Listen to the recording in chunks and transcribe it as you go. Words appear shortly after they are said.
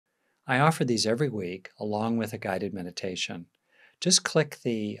I offer these every week along with a guided meditation. Just click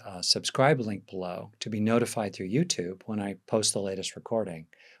the subscribe link below to be notified through YouTube when I post the latest recording.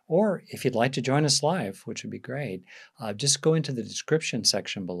 Or if you'd like to join us live, which would be great, just go into the description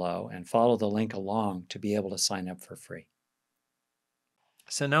section below and follow the link along to be able to sign up for free.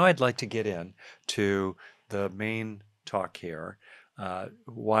 So now I'd like to get in to the main talk here,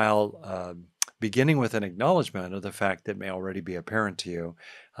 while beginning with an acknowledgement of the fact that may already be apparent to you.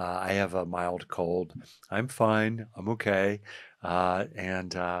 I have a mild cold. I'm fine. I'm okay.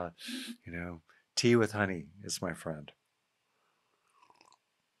 Tea with honey is my friend.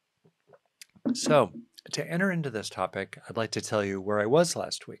 So to enter into this topic, I'd like to tell you where I was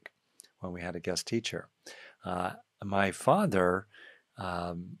last week when we had a guest teacher. My father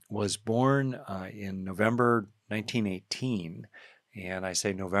was born in November 1918, and I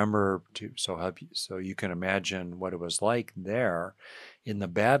say November so you can imagine what it was like there in the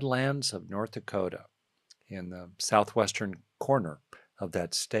Badlands of North Dakota, in the southwestern corner of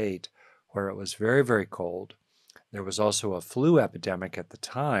that state, where it was very, very cold. There was also a flu epidemic at the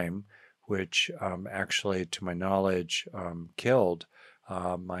time, which actually, to my knowledge, killed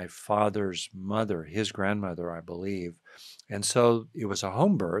my father's mother, his grandmother, I believe. And so it was a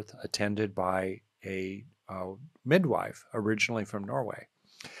home birth attended by a midwife, originally from Norway.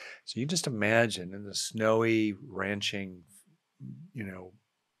 So you just imagine in the snowy, ranching,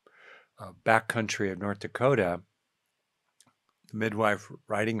 backcountry of North Dakota, the midwife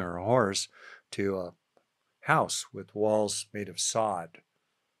riding her horse to a house with walls made of sod,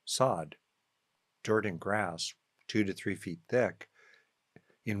 dirt and grass, 2 to 3 feet thick,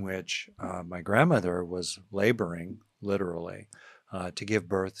 in which my grandmother was laboring, literally, to give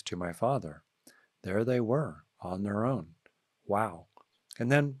birth to my father. There they were, on their own. Wow.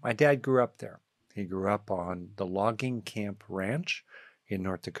 And then my dad grew up there. He grew up on the Logging Camp Ranch in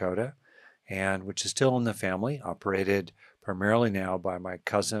North Dakota, and which is still in the family, operated primarily now by my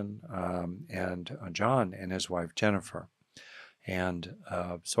cousin and John and his wife Jennifer. And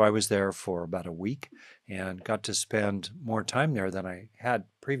so I was there for about a week and got to spend more time there than I had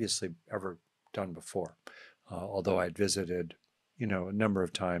previously ever done before, although I'd visited, a number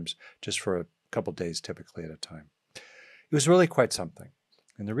of times just for a couple days typically at a time. It was really quite something.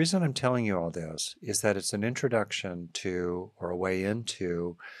 And the reason I'm telling you all this is that it's an introduction to, or a way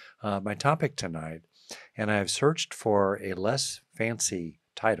into, my topic tonight. And I've searched for a less fancy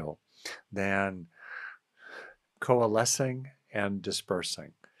title than Coalescing and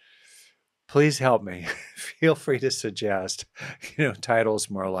Dispersing. Please help me. Feel free to suggest, titles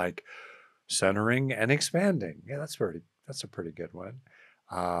more like Centering and Expanding. Yeah, that's a pretty good one.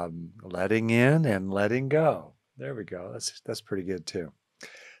 Letting in and letting go. There we go. That's pretty good too.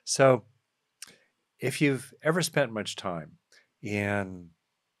 So if you've ever spent much time in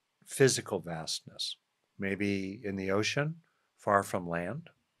physical vastness, maybe in the ocean, far from land,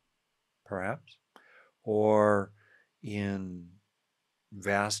 perhaps, or in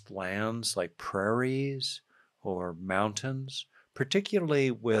vast lands like prairies or mountains, particularly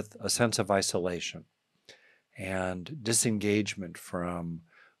with a sense of isolation and disengagement from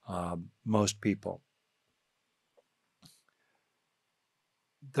most people.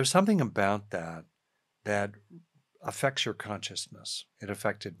 There's something about that affects your consciousness. It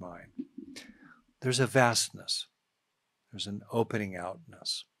affected mine. There's a vastness. There's an opening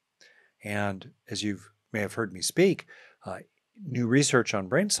outness. And as you may have heard me speak, new research on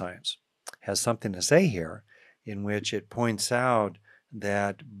brain science has something to say here, in which it points out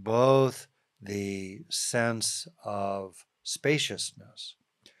that both the sense of spaciousness,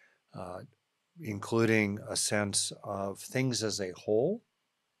 including a sense of things as a whole,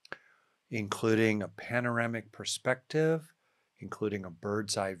 including a panoramic perspective, including a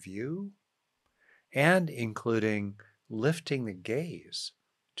bird's eye view, and including lifting the gaze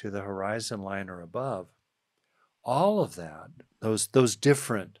to the horizon line or above, all of that, those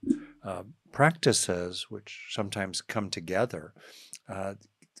different practices, which sometimes come together,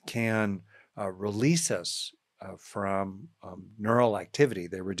 can release us from neural activity.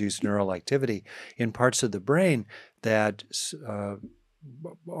 They reduce neural activity in parts of the brain that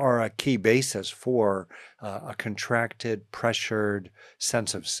are a key basis for a contracted, pressured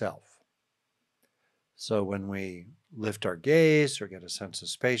sense of self. So when we lift our gaze or get a sense of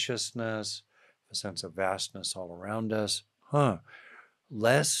spaciousness, a sense of vastness all around us,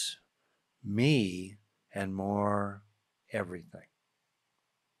 less me and more everything.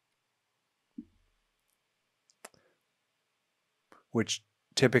 Which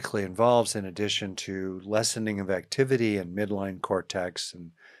typically involves, in addition to lessening of activity in midline cortex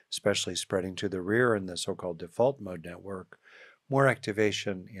and especially spreading to the rear in the so-called default mode network, more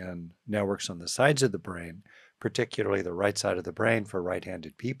activation in networks on the sides of the brain, particularly the right side of the brain for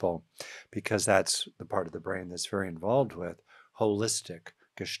right-handed people, because that's the part of the brain that's very involved with holistic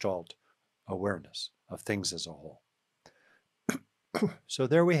gestalt awareness of things as a whole. So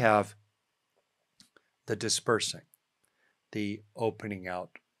there we have the dispersing, the opening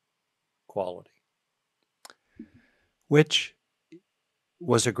out quality, which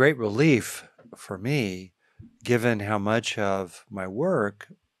was a great relief for me, given how much of my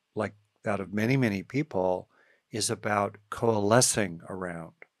work, like that of many, many people, is about coalescing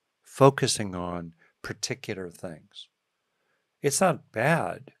around, focusing on particular things. It's not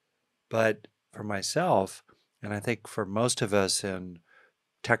bad, but for myself, and I think for most of us in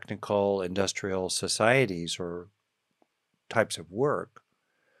technical industrial societies or types of work,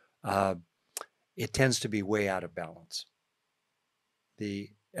 it tends to be way out of balance.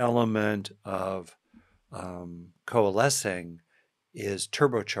 The element of coalescing is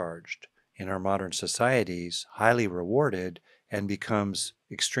turbocharged in our modern societies, highly rewarded, and becomes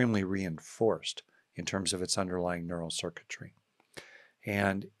extremely reinforced in terms of its underlying neural circuitry.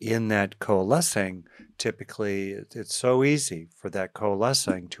 And in that coalescing, typically it's so easy for that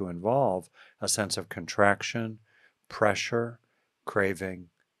coalescing to involve a sense of contraction, pressure, craving,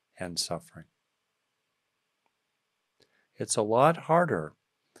 and suffering. It's a lot harder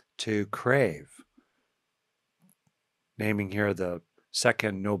to crave, naming here the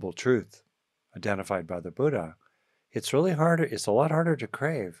second noble truth identified by the Buddha. It's really harder, it's a lot harder to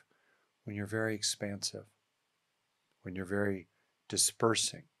crave when you're very expansive, when you're very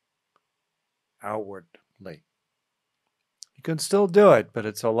dispersing outwardly. You can still do it, but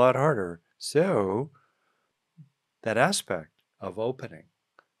it's a lot harder. So that aspect of opening,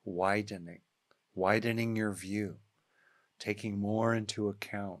 widening your view, taking more into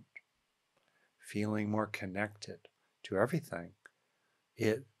account, feeling more connected to everything,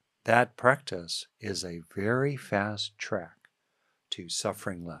 that practice is a very fast track to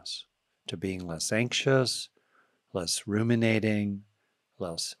suffering less, to being less anxious, less ruminating,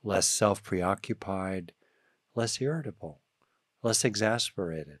 less self-preoccupied, less irritable, less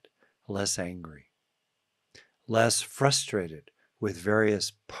exasperated, less angry, less frustrated with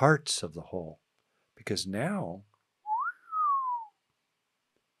various parts of the whole, because now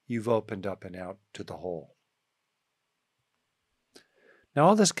you've opened up and out to the whole. Now,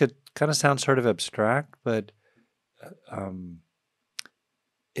 all this could kind of sound sort of abstract, but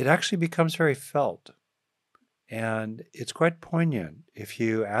it actually becomes very felt. And it's quite poignant if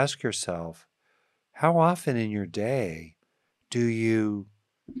you ask yourself, how often in your day do you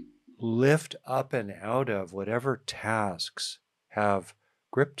lift up and out of whatever tasks have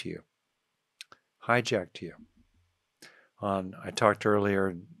gripped you, hijacked you? I talked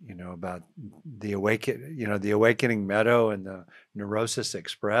earlier, about the awakening meadow and the neurosis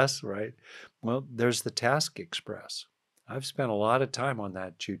express, right? Well, there's the task express. I've spent a lot of time on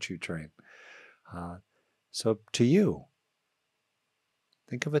that choo-choo train. So to you,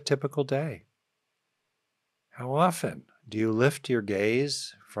 think of a typical day. How often do you lift your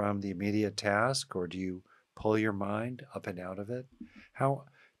gaze from the immediate task, or do you pull your mind up and out of it? How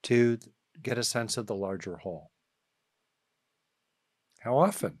to get a sense of the larger whole? How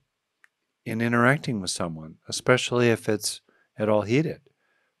often in interacting with someone, especially if it's at all heated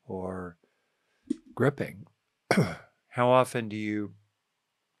or gripping, how often do you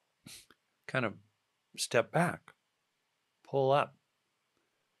kind of step back, pull up,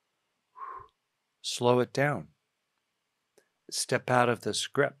 slow it down, step out of the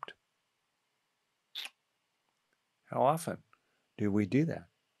script? How often do we do that?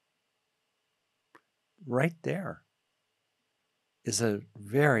 Right there is a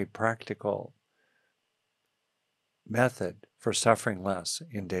very practical method for suffering less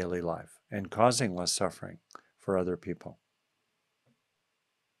in daily life and causing less suffering for other people.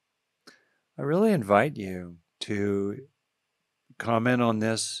 I really invite you to comment on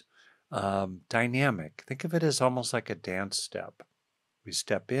this dynamic. Think of it as almost like a dance step. We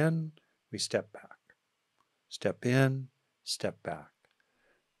step in, we step back. Step in, step back.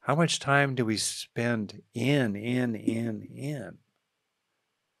 How much time do we spend in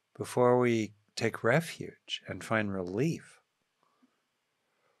before we take refuge and find relief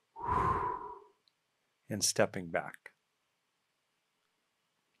in stepping back?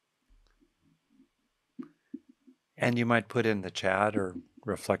 And you might put in the chat or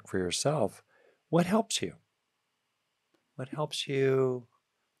reflect for yourself, what helps you? What helps you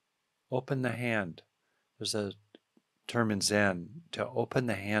open the hand? There's a term in Zen, to open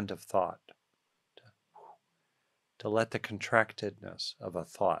the hand of thought, to let the contractedness of a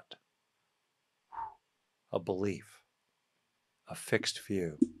thought, a belief, a fixed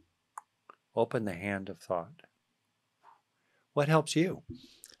view. Open the hand of thought. What helps you?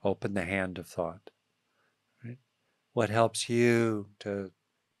 Open the hand of thought. Right? What helps you to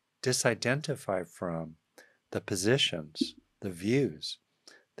disidentify from the positions, the views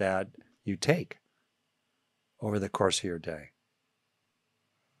that you take over the course of your day?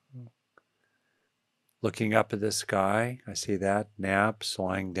 Looking up at the sky, I see that. Naps,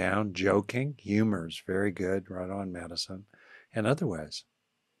 lying down, joking, humor's very good, right on, Madison, and other ways.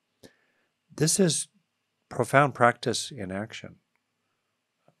 This is profound practice in action.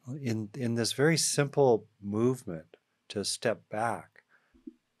 In this very simple movement to step back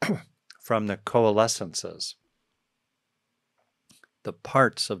from the coalescences, the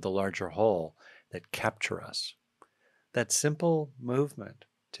parts of the larger whole that capture us. That simple movement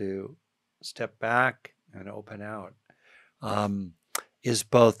to step back and open out is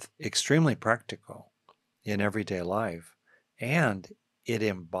both extremely practical in everyday life, and it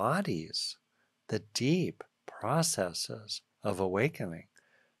embodies the deep processes of awakening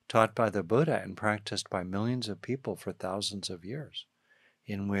taught by the Buddha and practiced by millions of people for thousands of years,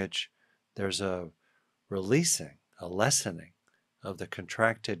 in which there's a releasing, a lessening of the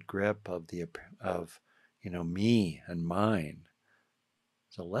contracted grip of me and mine.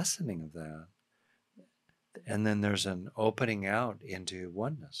 There's a lessening of that. And then there's an opening out into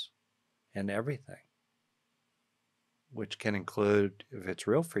oneness and everything, which can include, if it's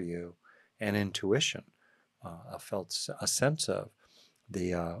real for you, an intuition, a sense of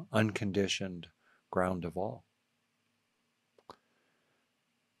the unconditioned ground of all.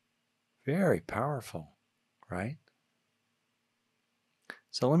 Very powerful, right?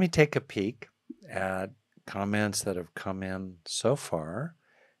 So let me take a peek at comments that have come in so far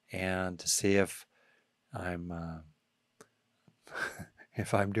and to see if I'm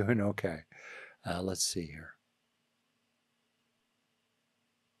if I'm doing okay. Let's see here.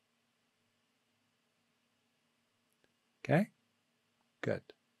 Okay, good.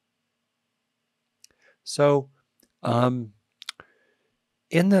 So in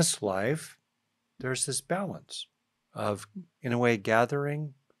this life, there's this balance of, in a way,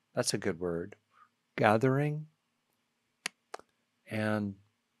 gathering, that's a good word, gathering and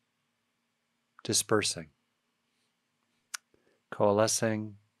dispersing,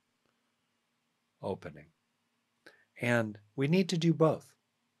 coalescing, opening. And we need to do both.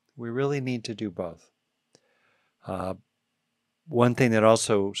 We really need to do both. One thing that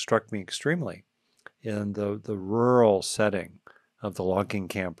also struck me extremely in the rural setting of the logging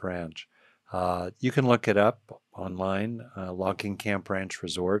camp ranch, you can look it up online, Logging Camp Ranch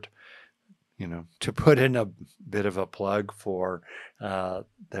Resort. To put in a bit of a plug for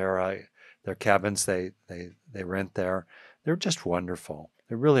their cabins they rent there. They're just wonderful.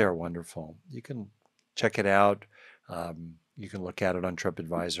 They really are wonderful. You can check it out. You can look at it on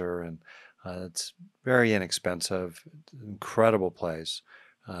TripAdvisor, and it's very inexpensive. Incredible place.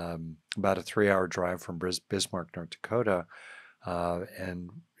 About a 3-hour drive from Bismarck, North Dakota, and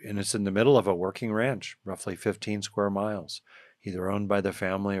it's in the middle of a working ranch, roughly 15 square miles, either owned by the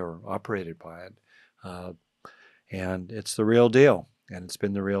family or operated by it. And it's the real deal. And it's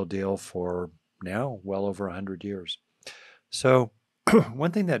been the real deal for now well over 100 years. So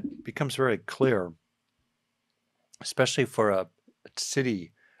one thing that becomes very clear, especially for a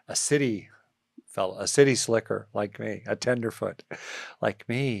city slicker like me, a tenderfoot like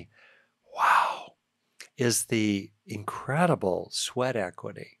me, wow, is the incredible sweat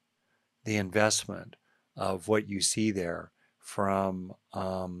equity, the investment of what you see there from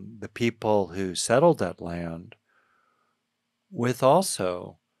the people who settled that land, with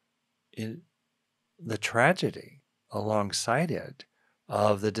also the tragedy alongside it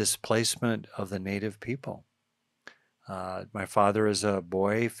of the displacement of the native people. My father, as a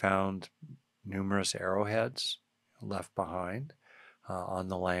boy, found numerous arrowheads left behind on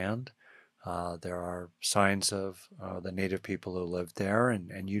the land. There are signs of the native people who lived there,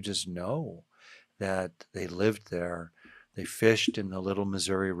 and you just know that they lived there. They fished in the Little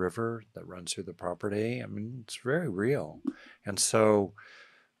Missouri River that runs through the property. I mean, it's very real. And so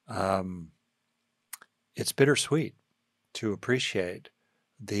it's bittersweet to appreciate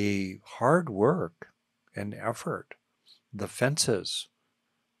the hard work and effort, the fences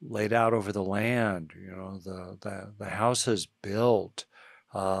laid out over the land, the houses built,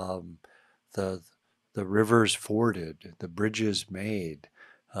 the rivers forded, the bridges made,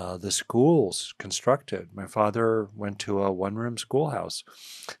 the schools constructed. My father went to a one-room schoolhouse,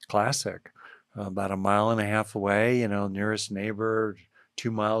 classic, about 1.5 miles away, nearest neighbor, 2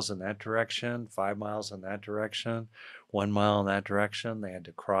 miles in that direction, 5 miles in that direction, 1 mile in that direction. They had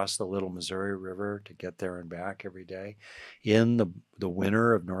to cross the Little Missouri River to get there and back every day in the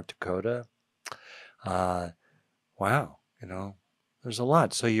winter of North Dakota. Wow, there's a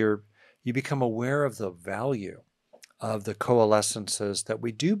lot. So you become aware of the value of the coalescences that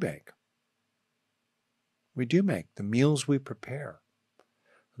we do make. We do make the meals we prepare,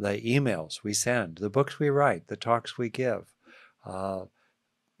 the emails we send, the books we write, the talks we give, the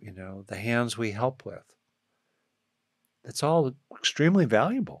hands we help with. It's all extremely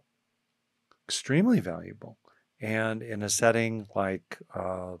valuable, extremely valuable. And in a setting like,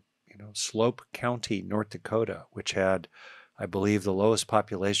 Slope County, North Dakota, which had, I believe, the lowest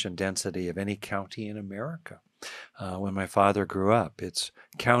population density of any county in America. When my father grew up, its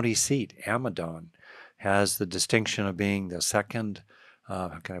county seat, Amadon, has the distinction of being the second,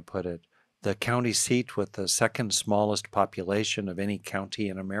 how can I put it, the county seat with the second smallest population of any county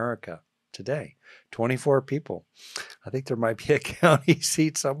in America today. 24 people. I think there might be a county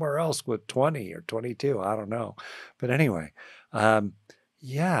seat somewhere else with 20 or 22. I don't know. But anyway,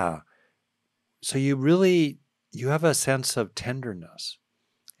 yeah. So you have a sense of tenderness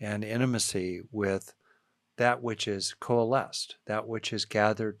and intimacy with that which is coalesced, that which is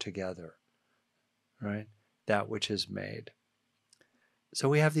gathered together, right? That which is made. So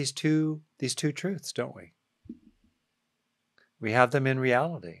we have these two truths, don't we? We have them in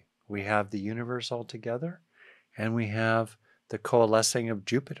reality. We have the universe altogether, and we have the coalescing of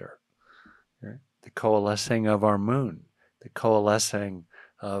Jupiter, right? The coalescing of our moon, the coalescing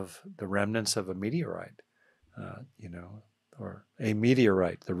of the remnants of a meteorite, or a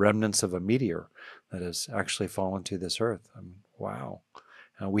meteorite, the remnants of a meteor that has actually fallen to this earth. Wow.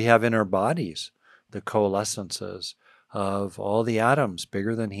 We have in our bodies the coalescences of all the atoms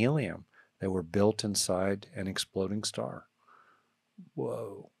bigger than helium that were built inside an exploding star.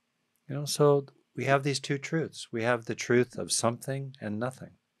 Whoa. So we have these two truths. We have the truth of something and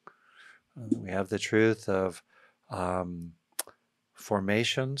nothing. We have the truth of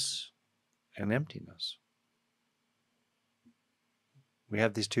formations and emptiness. We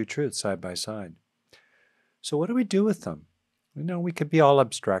have these two truths side by side. So what do we do with them? We could be all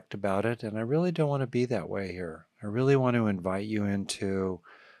abstract about it, and I really don't want to be that way here. I really want to invite you into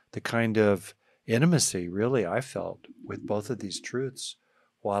the kind of intimacy, really, I felt with both of these truths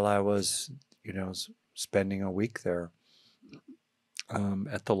while I was, spending a week there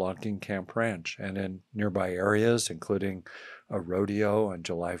at the logging camp ranch and in nearby areas, including a rodeo on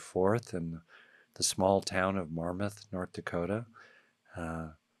July 4th in the small town of Marmarth, North Dakota.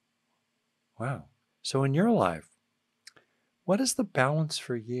 Wow. So in your life, what is the balance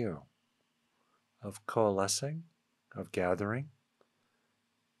for you of coalescing, of gathering,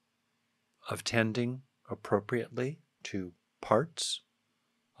 of tending appropriately to parts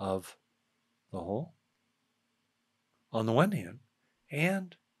of the whole, on the one hand,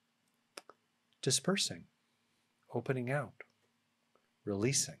 and dispersing, opening out,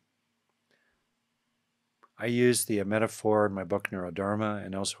 releasing? I use the metaphor in my book Neurodharma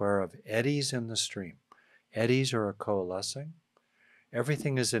and elsewhere of eddies in the stream. Eddies are a coalescing.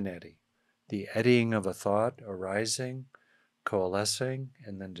 Everything is an eddy. The eddying of a thought arising, coalescing,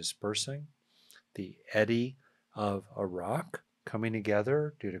 and then dispersing. The eddy of a rock coming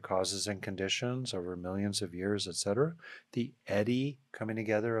together due to causes and conditions over millions of years, etc. The eddy coming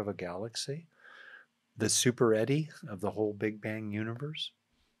together of a galaxy. The super eddy of the whole Big Bang universe,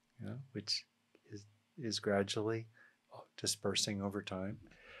 which is gradually dispersing over time.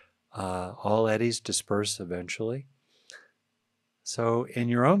 All eddies disperse eventually. So in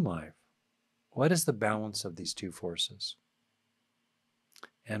your own life, what is the balance of these two forces?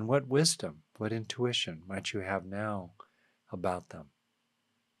 And what wisdom, what intuition might you have now about them?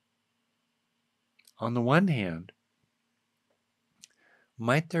 On the one hand,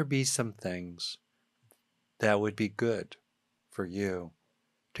 might there be some things that would be good for you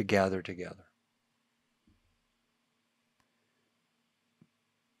to gather together?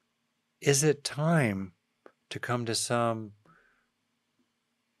 Is it time to come to some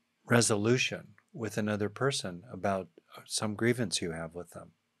resolution with another person about some grievance you have with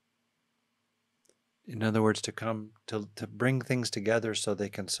them? In other words, to come to bring things together so they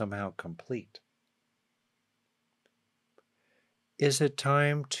can somehow complete. Is it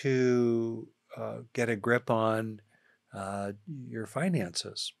time to get a grip on your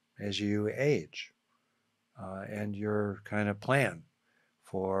finances as you age and your kind of plan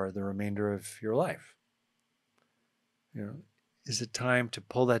for the remainder of your life? Is it time to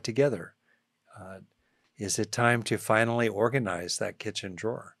pull that together? Is it time to finally organize that kitchen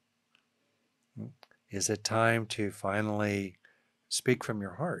drawer? Is it time to finally speak from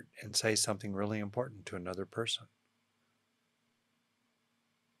your heart and say something really important to another person?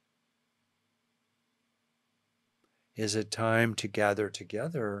 Is it time to gather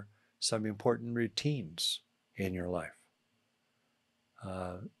together some important routines in your life?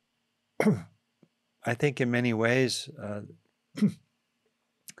 I think in many ways,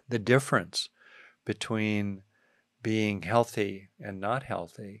 the difference between being healthy and not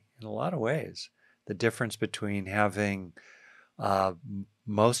healthy, in a lot of ways, the difference between having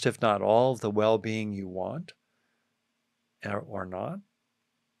most, if not all, of the well-being you want or not,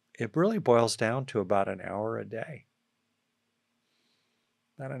 it really boils down to about an hour a day.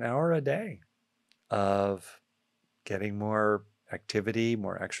 About an hour a day of getting more activity,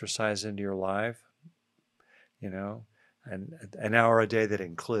 more exercise into your life, and an hour a day that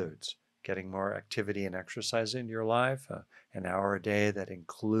includes getting more activity and exercise into your life, an hour a day that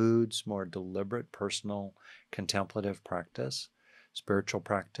includes more deliberate personal contemplative practice, spiritual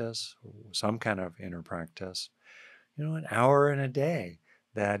practice, some kind of inner practice, an hour in a day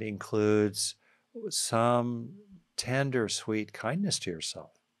that includes some tender, sweet kindness to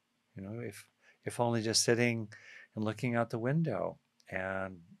yourself. If only just sitting and looking out the window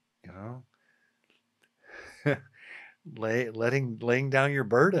and, laying down your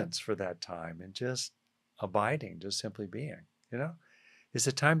burdens for that time and just abiding, just simply being, is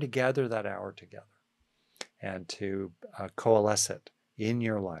it time to gather that hour together and to coalesce it in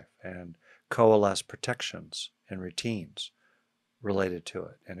your life and coalesce protections and routines related to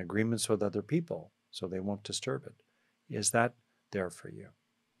it and agreements with other people so they won't disturb it? Is that there for you?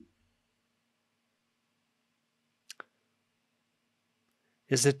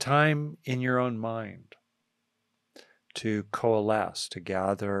 Is it time in your own mind to coalesce, to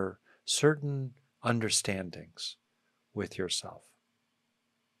gather certain understandings with yourself?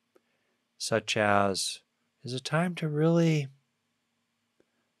 Such as, is it time to really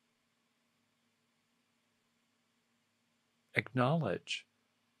acknowledge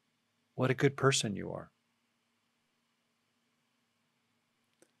what a good person you are?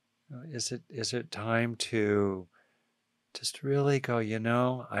 Is it time to just really go,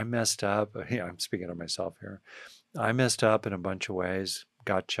 I messed up. I'm speaking of myself here. I messed up in a bunch of ways.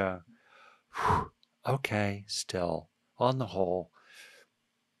 Gotcha. Whew. Okay, still, on the whole,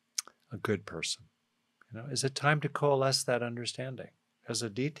 a good person. Is it time to coalesce that understanding? As a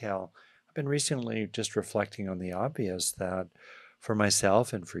detail, I've been recently just reflecting on the obvious that for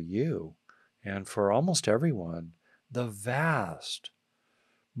myself and for you and for almost everyone, the vast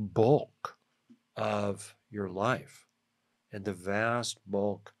bulk of your life and the vast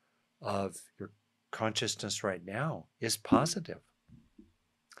bulk of your consciousness right now is positive,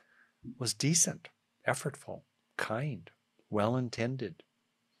 was decent, effortful, kind, well-intended,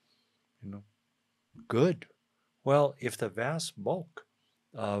 good. Well, if the vast bulk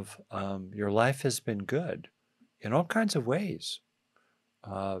of your life has been good in all kinds of ways,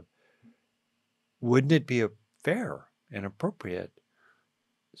 wouldn't it be fair and appropriate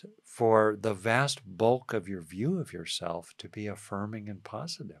for the vast bulk of your view of yourself to be affirming and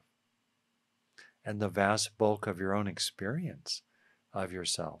positive, and the vast bulk of your own experience of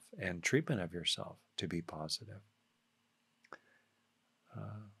yourself and treatment of yourself to be positive?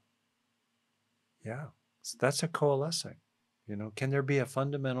 Yeah, so that's a coalescing. Can there be a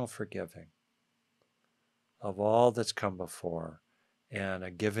fundamental forgiving of all that's come before and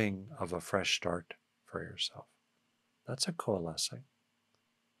a giving of a fresh start for yourself? That's a coalescing.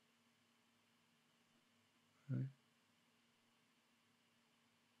 Right?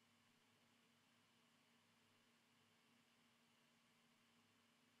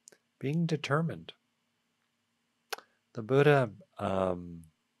 Being determined. The Buddha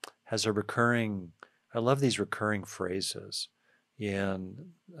has a recurring, I love these recurring phrases in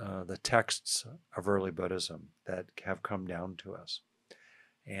the texts of early Buddhism that have come down to us.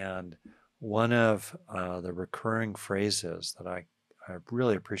 And one of the recurring phrases that I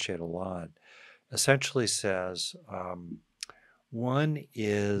really appreciate a lot essentially says, one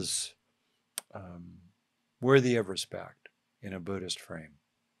is worthy of respect in a Buddhist frame,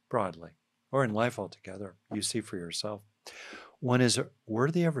 broadly, or in life altogether. You see for yourself. One is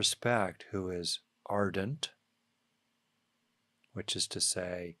worthy of respect who is ardent, which is to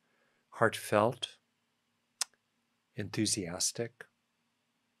say, heartfelt, enthusiastic,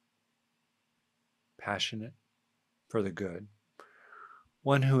 passionate for the good.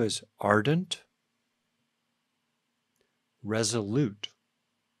 One who is ardent, resolute,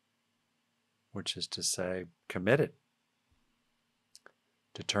 which is to say, committed,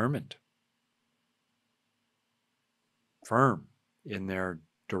 determined, firm in their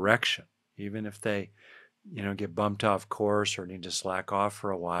direction, even if they get bumped off course or need to slack off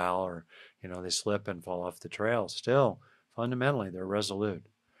for a while, or, they slip and fall off the trail, still, fundamentally, they're resolute.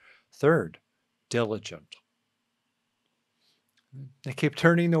 Third, diligent. They keep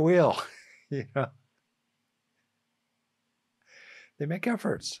turning the wheel. They make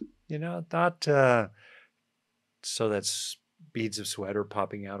efforts, not so that's beads of sweat are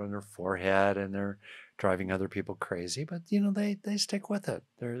popping out on their forehead and they're driving other people crazy, but they stick with it.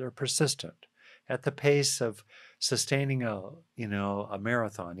 They're persistent at the pace of sustaining a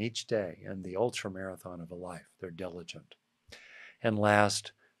marathon each day and the ultra marathon of a life. They're diligent. And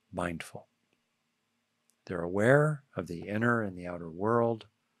last, mindful. They're aware of the inner and the outer world.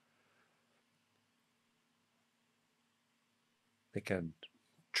 They can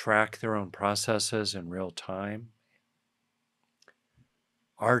track their own processes in real time.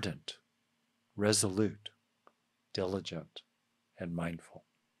 Ardent, resolute, diligent, and mindful.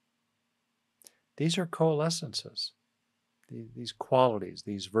 These are coalescences. These qualities,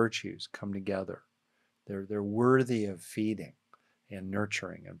 these virtues come together. They're worthy of feeding and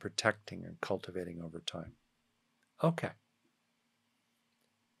nurturing and protecting and cultivating over time. Okay.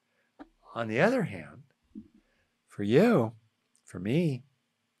 On the other hand, for you, for me,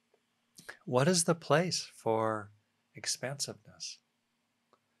 what is the place for expansiveness,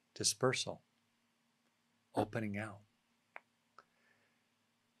 dispersal, opening out?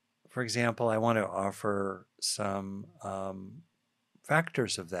 For example, I want to offer some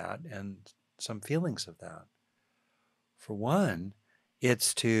factors of that and some feelings of that. For one,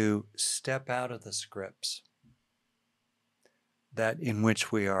 it's to step out of the scripts that in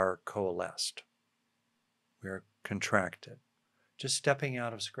which we are coalesced. We are contracted. Just stepping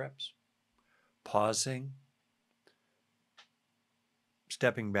out of scripts, pausing,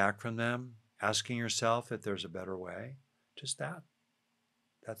 stepping back from them, asking yourself if there's a better way. Just that.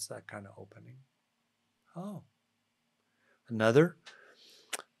 That's that kind of opening. Oh. Another,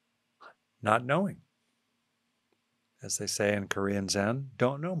 not knowing. As they say in Korean Zen,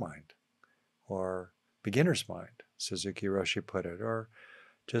 don't know mind, or beginner's mind, Suzuki Roshi put it, or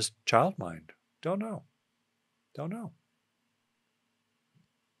just child mind. Don't know. Don't know.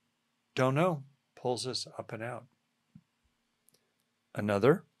 Don't know pulls us up and out.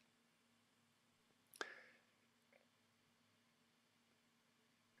 Another,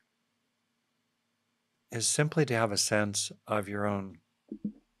 is simply to have a sense of your own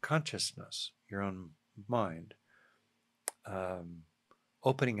consciousness, your own mind,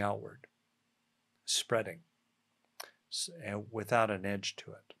 opening outward, spreading, and without an edge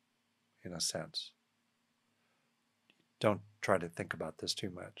to it, in a sense. Don't try to think about this too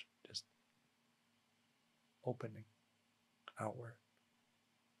much. Just opening outward,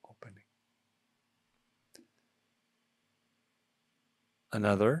 opening.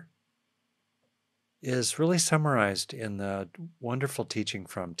 Another is really summarized in the wonderful teaching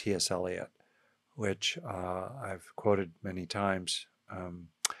from T.S. Eliot, which I've quoted many times,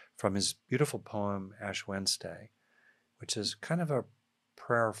 from his beautiful poem, Ash Wednesday, which is kind of a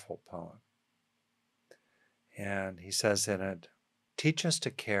prayerful poem. And he says in it, teach us to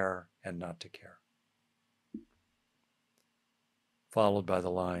care and not to care. Followed by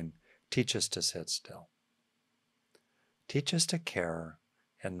the line, teach us to sit still. Teach us to care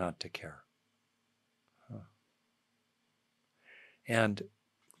and not to care. And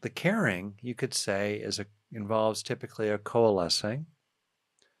the caring, you could say, involves typically a coalescing.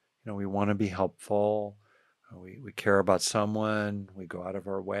 We want to be helpful. We care about someone. We go out of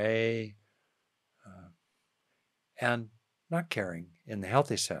our way. And not caring, in the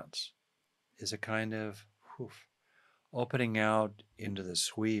healthy sense, is a kind of opening out into the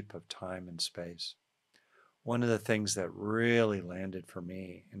sweep of time and space. One of the things that really landed for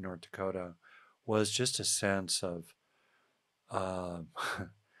me in North Dakota was just a sense of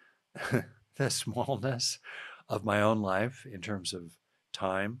the smallness of my own life in terms of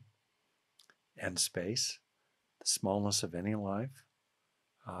time and space, the smallness of any life.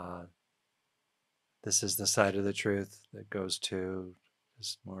 This is the side of the truth that goes to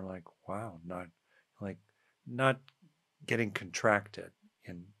just more like, wow, not getting contracted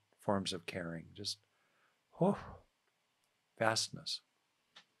in forms of caring, just vastness.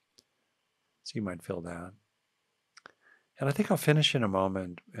 So you might feel that. And I think I'll finish in a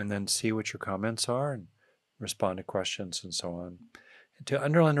moment and then see what your comments are and respond to questions and so on. And to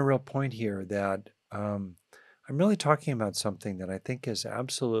underline a real point here that I'm really talking about something that I think is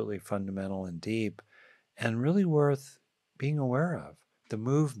absolutely fundamental and deep and really worth being aware of, the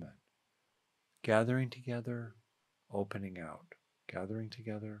movement. Gathering together, opening out. Gathering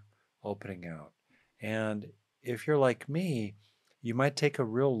together, opening out. And if you're like me, you might take a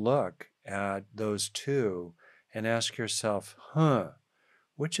real look at those two and ask yourself,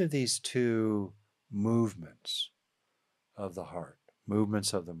 which of these two movements of the heart,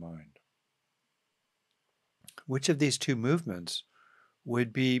 movements of the mind, which of these two movements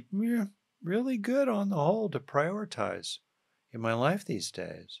would be really good on the whole to prioritize in my life these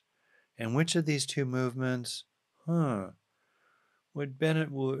days? And which of these two movements, would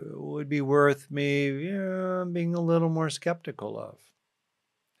be worth me being a little more skeptical of,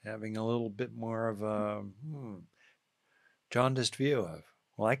 having a little bit more of a jaundiced view of?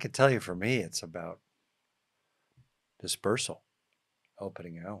 Well, I could tell you for me, it's about dispersal,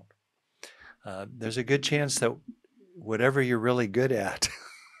 opening out. There's a good chance that whatever you're really good at,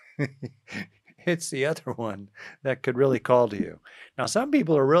 it's the other one that could really call to you. Now, some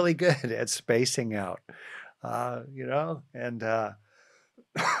people are really good at spacing out, and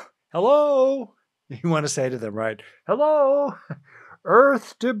hello, you want to say to them, right? Hello,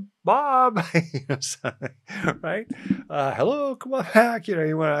 Earth to Bob, right? Hello, come on back.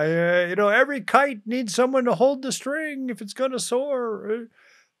 You want, every kite needs someone to hold the string if it's going to soar.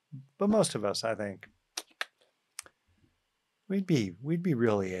 But most of us, I think, we'd be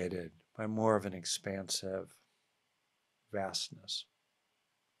really aided by more of an expansive vastness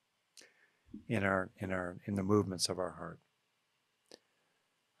in the movements of our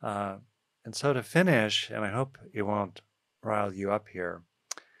heart. And so to finish, and I hope it won't rile you up here,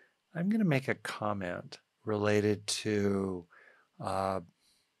 I'm going to make a comment related to the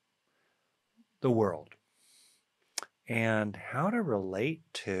world and how to relate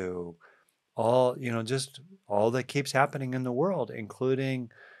to all, just all that keeps happening in the world, including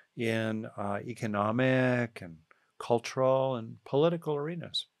in economic and cultural and political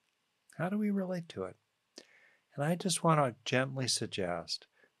arenas. How do we relate to it? And I just want to gently suggest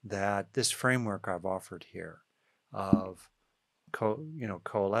that this framework I've offered here of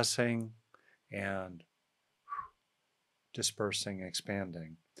coalescing and dispersing,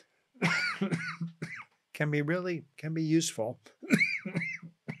 expanding can be useful.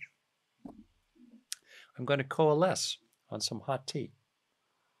 I'm going to coalesce on some hot tea.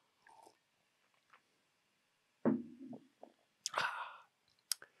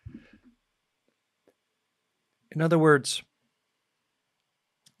 In other words,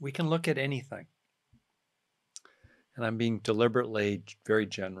 we can look at anything. And I'm being deliberately very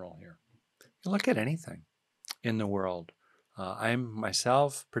general here. You can look at anything in the world. I'm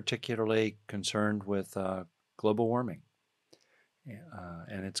myself particularly concerned with global warming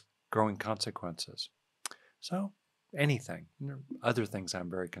and its growing consequences. So anything, other things I'm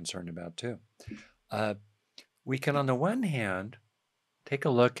very concerned about too. We can, on the one hand, take a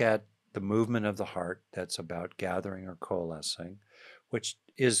look at the movement of the heart that's about gathering or coalescing, which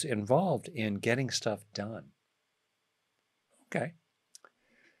is involved in getting stuff done. Okay.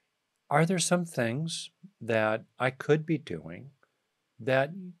 Are there some things that I could be doing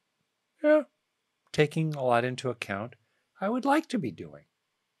that, taking a lot into account, I would like to be doing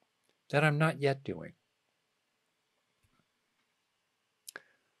that I'm not yet doing?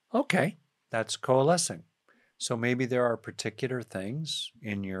 Okay, that's coalescing. So maybe there are particular things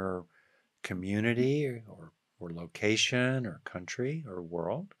in your community or location or country or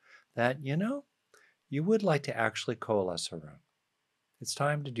world that, you would like to actually coalesce around. It's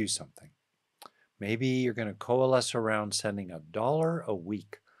time to do something. Maybe you're going to coalesce around sending $1 a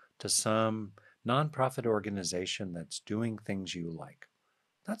week to some nonprofit organization that's doing things you like.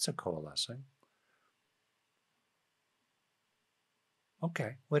 That's a coalescing.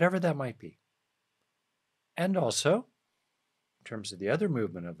 Okay, whatever that might be. And also, in terms of the other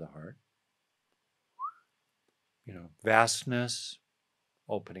movement of the heart, vastness,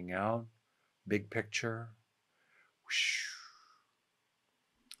 opening out, big picture.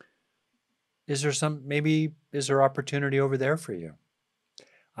 Is there opportunity over there for you?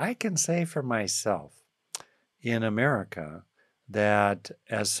 I can say for myself in America that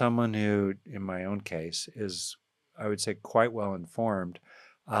as someone who, in my own case, is, I would say, quite well informed,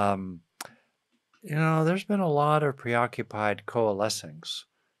 there's been a lot of preoccupied coalescings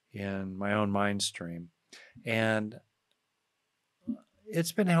in my own mind stream. And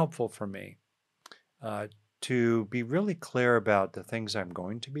it's been helpful for me to be really clear about the things I'm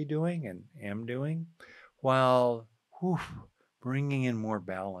going to be doing and am doing, while bringing in more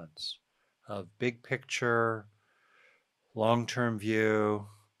balance of big picture, long-term view,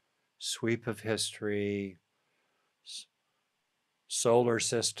 sweep of history, solar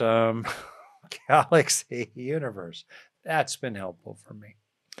system, galaxy, universe. That's been helpful for me.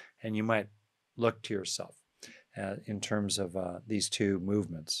 And you might look to yourself in terms of these two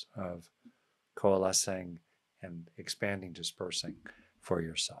movements of coalescing and expanding, dispersing for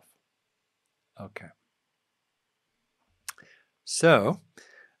yourself. Okay. So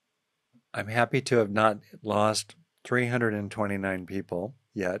I'm happy to have not lost 329 people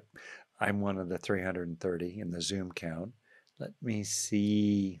yet. I'm one of the 330 in the Zoom count. Let me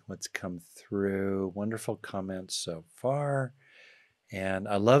see what's come through. Wonderful comments so far. And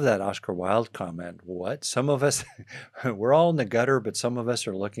I love that Oscar Wilde comment. What? Some of us, we're all in the gutter, but some of us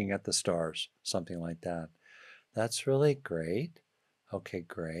are looking at the stars. Something like that. That's really great. Okay,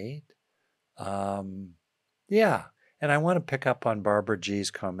 great. Um, yeah. And I want to pick up on Barbara G's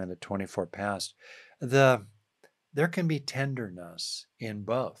comment at 24 past. The There can be tenderness in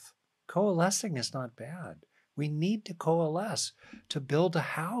both. Coalescing is not bad. We need to coalesce to build a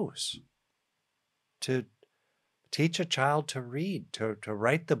house, to teach a child to read, to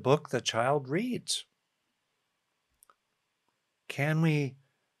write the book the child reads. Can we,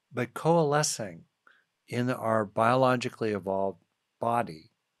 but coalescing in our biologically evolved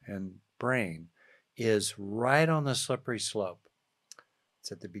body and brain is right on the slippery slope.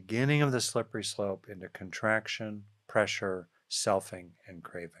 It's at the beginning of the slippery slope into contraction, pressure, selfing, and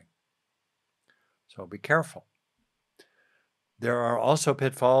craving. So be careful. There are also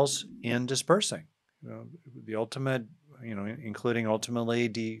pitfalls in dispersing, the ultimate, including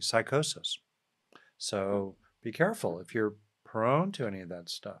ultimately psychosis. So be careful if you're prone to any of that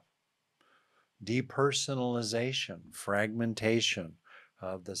stuff. Depersonalization, fragmentation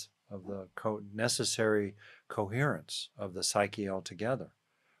of the necessary coherence of the psyche altogether.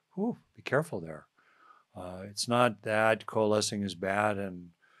 Whew, be careful there. It's not that coalescing is bad and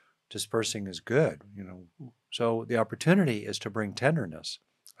dispersing is good. So the opportunity is to bring tenderness.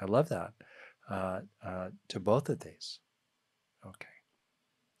 I love that to both of these. Okay.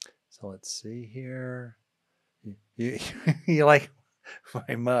 So let's see here. You, you like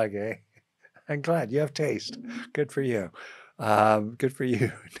my mug, eh? I'm glad you have taste. Good for you. Good for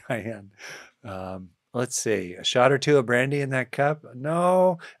you, Diane. Let's see, a shot or two of brandy in that cup?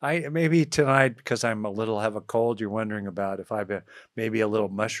 No, I maybe tonight because I'm have a cold. You're wondering about if I've maybe a little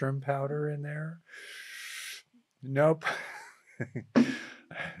mushroom powder in there. Nope.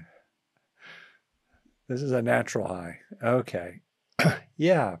 This is a natural high. Okay.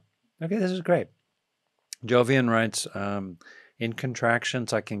 Yeah. Okay, this is great. Jovian writes, in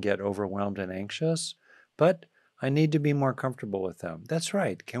contractions, I can get overwhelmed and anxious, but I need to be more comfortable with them. That's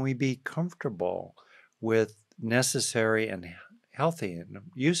right. Can we be comfortable with necessary and healthy and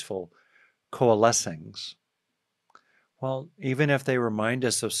useful coalescings? Well, even if they remind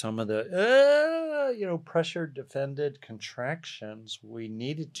us of some of the, pressure defended contractions we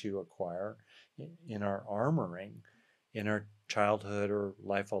needed to acquire in our armoring in our childhood or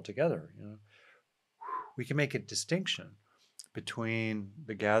life altogether, we can make a distinction between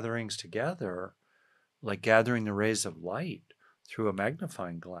the gatherings together, like gathering the rays of light through a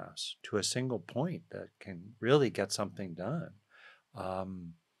magnifying glass to a single point that can really get something done.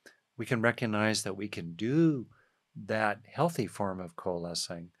 We can recognize that we can do that healthy form of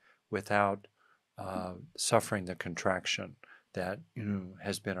coalescing without suffering the contraction that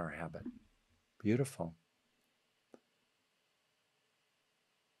has been our habit. Beautiful.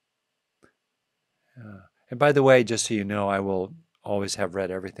 And by the way, just so you know, I will always have read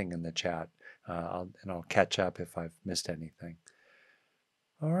everything in the chat, and I'll catch up if I've missed anything.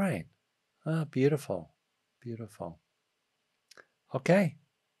 All right. Beautiful. Beautiful. Okay.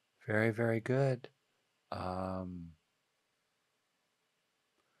 Very, very good.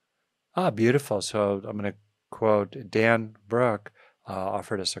 Beautiful. So I'm going to quote Dan Brooke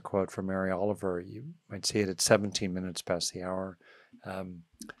offered us a quote from Mary Oliver. You might see it at 17 minutes past the hour,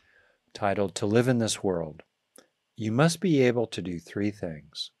 titled, "To live in this world, you must be able to do three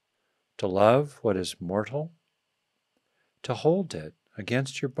things: to love what is mortal, to hold it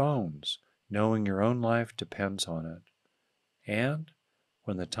against your bones, knowing your own life depends on it, and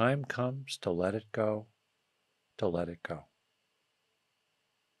when the time comes to let it go, to let it go."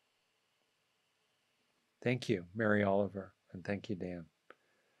 Thank you, Mary Oliver, and thank you, Dan.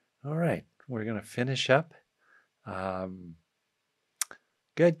 All right, we're going to finish up.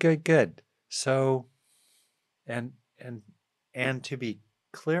 Good. So, and to be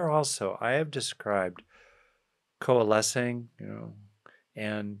clear, also, I have described coalescing,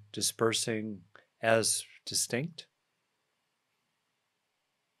 and dispersing as distinct.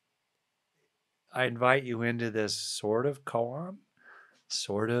 I invite you into this sort of koan,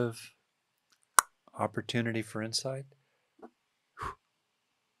 sort of opportunity for insight,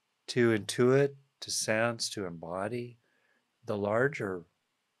 to intuit, to sense, to embody the larger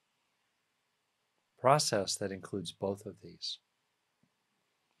process that includes both of these.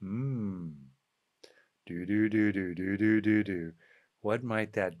 Do. What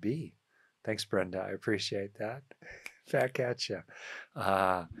might that be? Thanks, Brenda. I appreciate that. Back at you.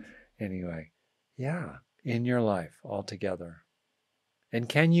 Uh, anyway, yeah, in your life altogether. And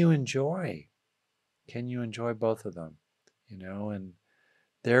can you enjoy? Can you enjoy both of them? And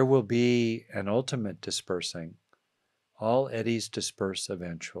there will be an ultimate dispersing. All eddies disperse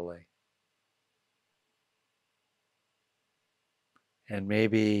eventually. And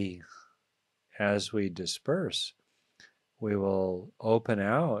maybe as we disperse, we will open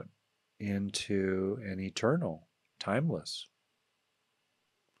out into an eternal, timeless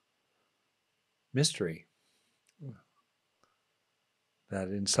mystery that,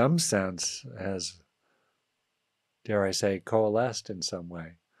 in some sense, has, dare I say, coalesced in some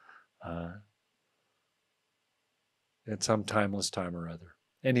way uh, at some timeless time or other.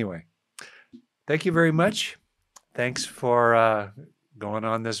 Anyway, thank you very much. Thanks for going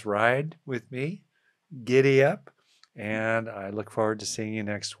on this ride with me. Giddy up. And I look forward to seeing you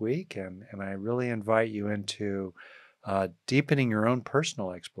next week. And I really invite you into deepening your own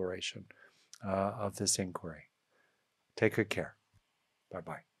personal exploration of this inquiry. Take good care.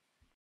 Bye-bye.